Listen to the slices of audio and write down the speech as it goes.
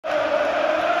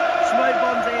smoke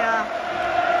bombs here.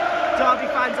 Derby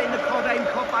fans in the Cov end,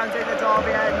 Cov fans in the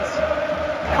Derby ends.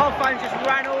 Cov fans just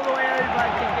ran all the way over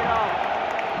and kicked it off.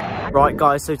 Right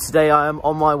guys, so today I am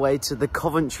on my way to the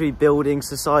Coventry Building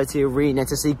Society Arena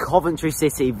to see Coventry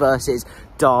City versus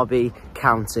Derby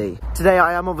County. Today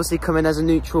I am obviously coming as a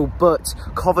neutral, but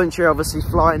Coventry are obviously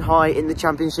flying high in the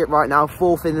championship right now,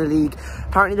 4th in the league.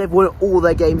 Apparently they've won all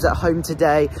their games at home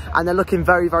today and they're looking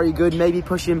very, very good, maybe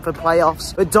pushing for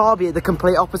playoffs. But Derby are the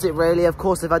complete opposite really. Of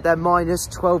course they've had their minus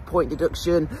 12-point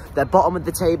deduction. They're bottom of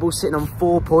the table, sitting on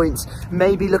 4 points,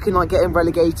 maybe looking like getting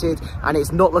relegated, and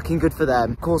it's not looking good for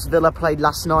them. Of course Villa played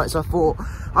last night, so I thought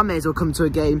I may as well come to a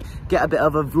game, get a bit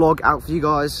of a vlog out for you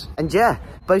guys. And yeah,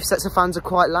 both sets of fans are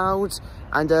quite loud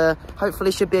and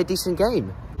hopefully should be a decent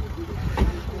game.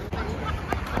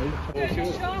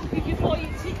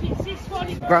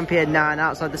 Grumpy and Nan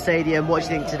outside the stadium, what do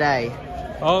you think today?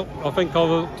 Oh, I think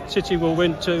City will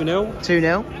win 2-0.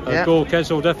 2-0, yeah.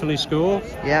 Gorkes will definitely score.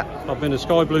 Yeah. I've been a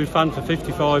Sky Blue fan for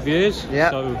 55 years.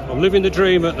 Yeah. So I'm living the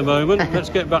dream at the moment.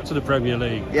 Let's get back to the Premier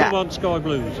League. Yeah. Come on, Sky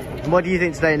Blues. And what do you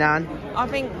think today, Nan? I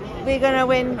think we're going to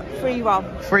win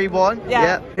 3-1. 3-1?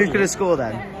 Yeah. Who's going to score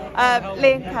then?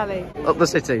 Lee and Kelly. Up the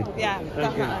City? Yeah,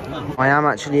 definitely. I am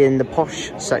actually in the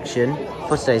posh section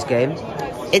for today's game,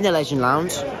 in the Legend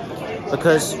Lounge,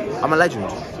 because I'm a legend.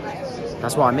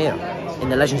 That's why I'm here, in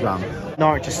the Legends Lounge.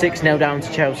 Norwich are 6-0 down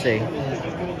to Chelsea.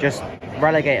 Just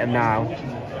relegate them now.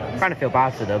 Kind of feel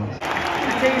bad for them. The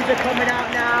teams are coming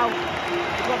out now.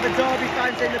 We've got the Derby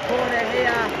fans in the corner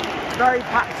here. Very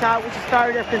packed out, which is fair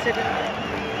enough considering.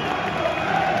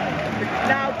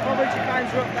 Now Coventry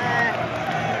fans are up there.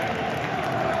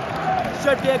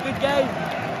 Should be a good game.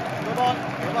 Come on,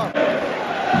 come on.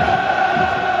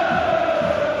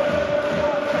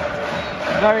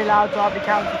 Very loud Derby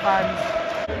County fans.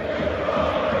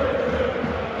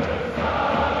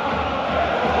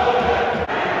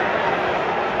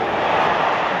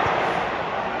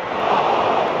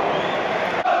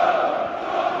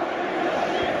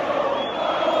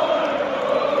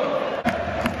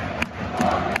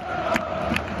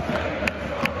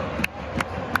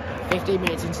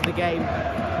 Minutes into the game,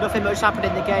 nothing much happened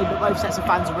in the game, but both sets of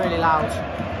fans are really loud.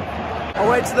 I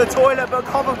went to the toilet, but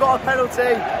Coventry got a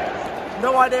penalty.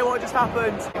 No idea what just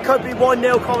happened. It could be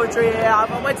 1-0 Coventry here.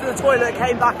 I went to the toilet,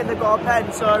 came back, and they got a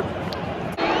pen. So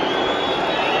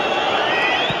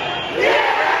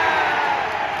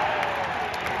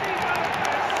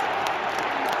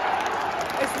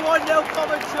it's 1-0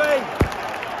 Coventry.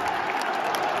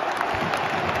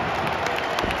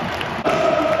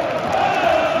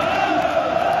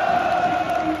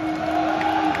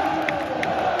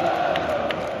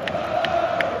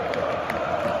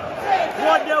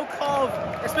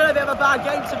 It's been a bit of a bad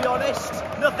game, to be honest.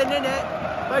 Nothing in it.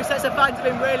 Both sets of fans have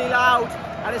been really loud,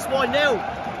 and it's 1-0.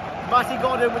 Matty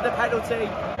Godden with the penalty.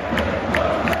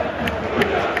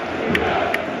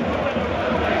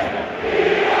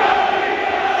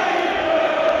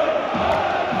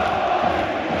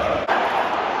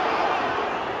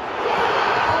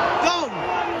 Gone!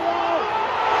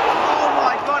 Oh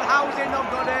my God, how's it not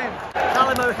got in?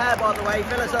 Callum O'Hare, by the way,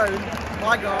 Villa's own.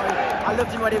 My guy. I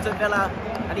loved him when he was at Villa.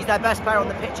 And he's their best player on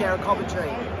the pitch here at Coventry.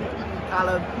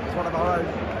 Callum is one of our own.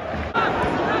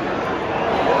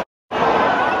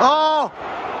 Oh!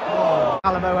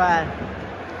 Callum O'Hare.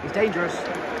 He's dangerous.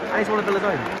 And he's one of Villa's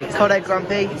own. Codeg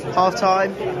Grumpy, half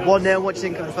time, 1-0. What do you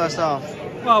think of the first half?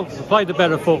 Well, we played the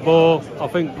better football. I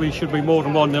think we should be more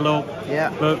than 1-0 up.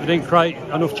 Yeah. But we didn't create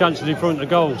enough chances in front of the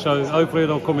goal. So hopefully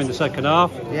they'll come in the second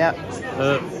half. Yeah.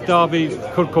 Derby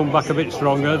could come back a bit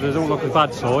stronger. They don't look a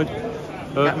bad side.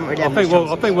 But really I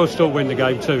think we'll still win the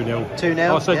game 2-0.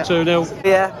 2-0? I said 2-0.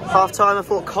 Yeah, half time I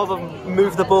thought Cov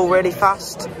moved the ball really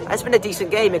fast. It's been a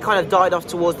decent game. It kind of died off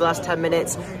towards the last 10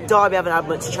 minutes. Derby haven't had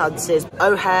much chances.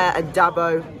 O'Hare and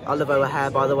Dabo, I love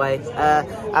O'Hare by the way,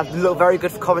 have looked very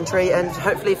good for Coventry, and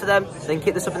hopefully for them they can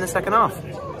keep this up in the second half.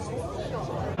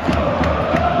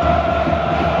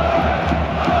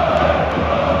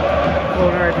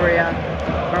 Corner over here,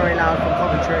 very loud from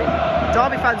Coventry.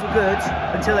 Derby fans were good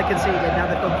until they conceded, now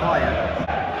they've gone quiet.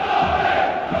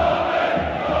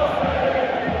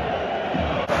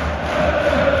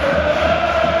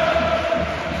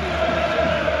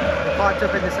 They piped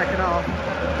up in the second half.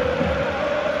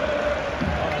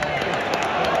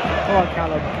 Come on,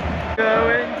 Callum.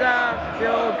 Going down,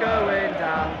 you're going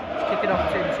down. It's kicking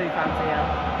off between the two fans here.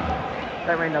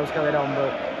 Don't really know what's going on,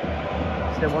 but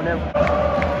still 1-0.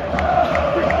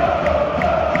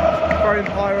 Throwing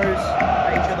pyros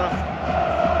at each other.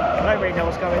 I don't really know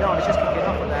what's going on. It's just kicking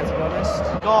off from there, to be honest.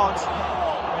 God.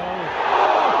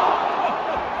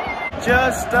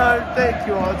 Just don't think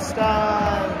you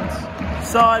understand.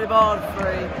 Sidebar 3,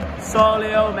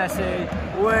 Solio Messi.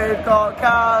 We've got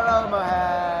Callum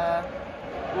O'Hare.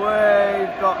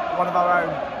 We've got one of our own.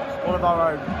 One of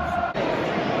our own.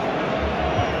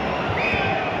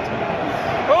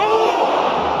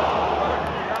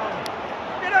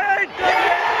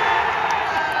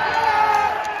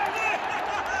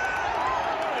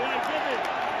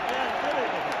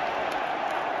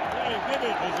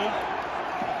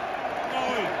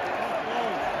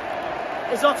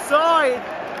 It's offside.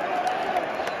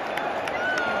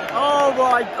 Oh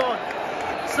my God!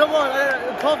 Someone,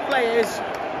 the club players,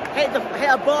 hit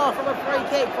a bar from a free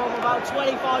kick from about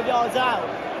 25 yards out.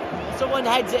 Someone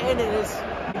heads it in, and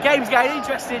the game's getting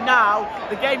interesting now.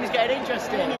 The game is getting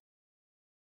interesting.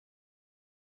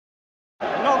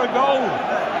 Not a goal.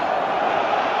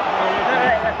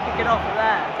 They're kicking off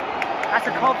there. That's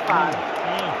a Cov fan.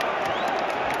 Yeah.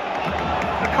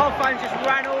 The Cov fan just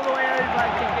ran all the way over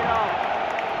and kicking off.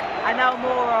 And now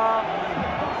more are.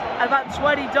 And about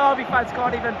 20 Derby fans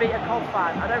can't even beat a Cov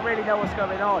fan. I don't really know what's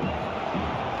going on.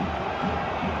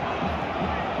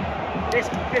 This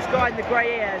guy in the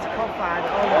grey hair is a Cov fan.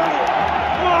 Oh my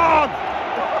God!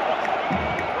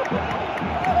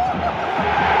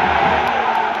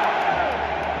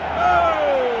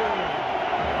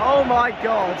 Oh my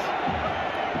God!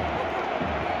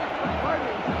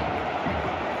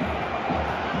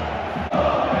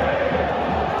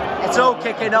 It's all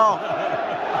kicking off.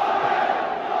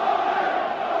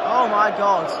 Oh my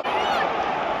God.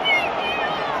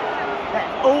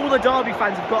 All the Derby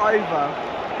fans have got over.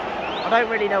 I don't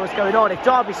really know what's going on. If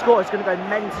Derby score, it's going to go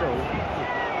mental.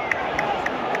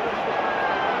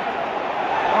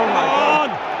 Oh my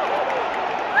God.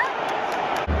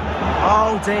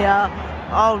 Oh dear.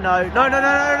 Oh no. No, no, no,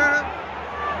 no, no, no.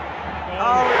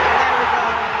 Oh, there we go.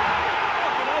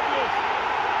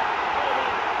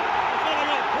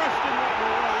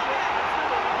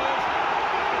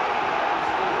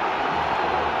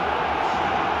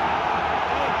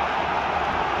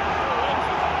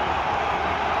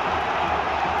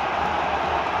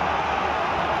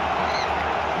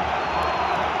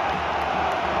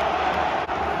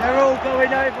 They're all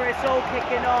going over, it's all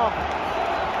kicking off.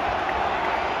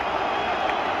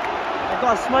 They've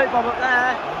got a smoke bomb up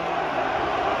there.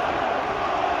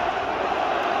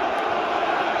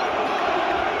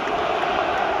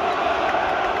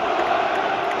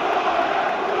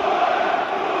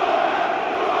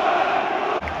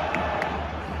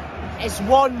 It's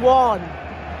 1-1.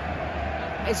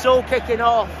 It's all kicking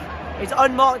off. It's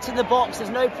unmarked in the box, there's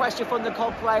no pressure from the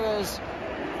Cov players.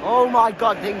 Oh my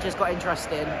God, things just got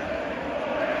interesting. Smoke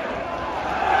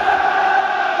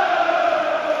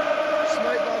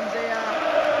bombs here.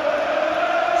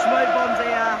 Smoke bombs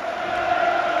here.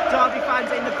 Derby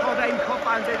fans in the Cov end, Cov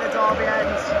fans in the Derby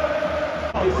ends.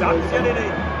 Oh, Zach's getting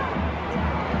in.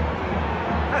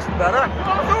 That's better.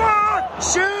 Oh, go on!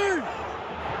 Shoot!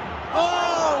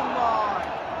 Oh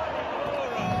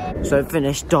my! So it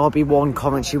finished Derby 1,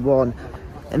 Coventry 1.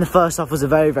 In the first half was a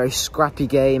very, very scrappy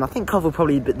game. I think Cov were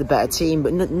probably the better team,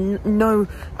 but no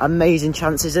amazing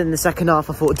chances. In the second half,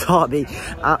 I thought Derby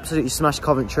absolutely smashed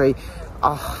Coventry.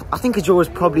 I think a draw was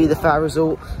probably the fair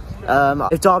result.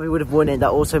 If Derby would have won it,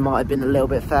 that also might have been a little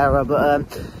bit fairer. But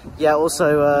yeah,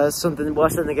 also something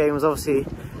worse than the game was obviously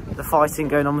the fighting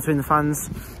going on between the fans.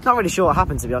 Not really sure what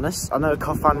happened, to be honest. I know a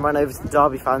Cov fan ran over to the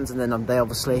Derby fans, and then they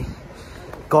obviously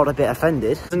got a bit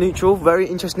offended. It's a neutral, very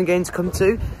interesting game to come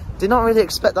to. Did not really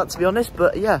expect that, to be honest,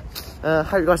 but yeah,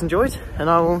 hope you guys enjoyed,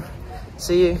 and I will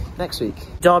see you next week.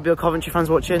 Derby or Coventry fans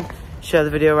watching, share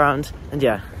the video around, and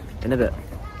yeah, in a bit.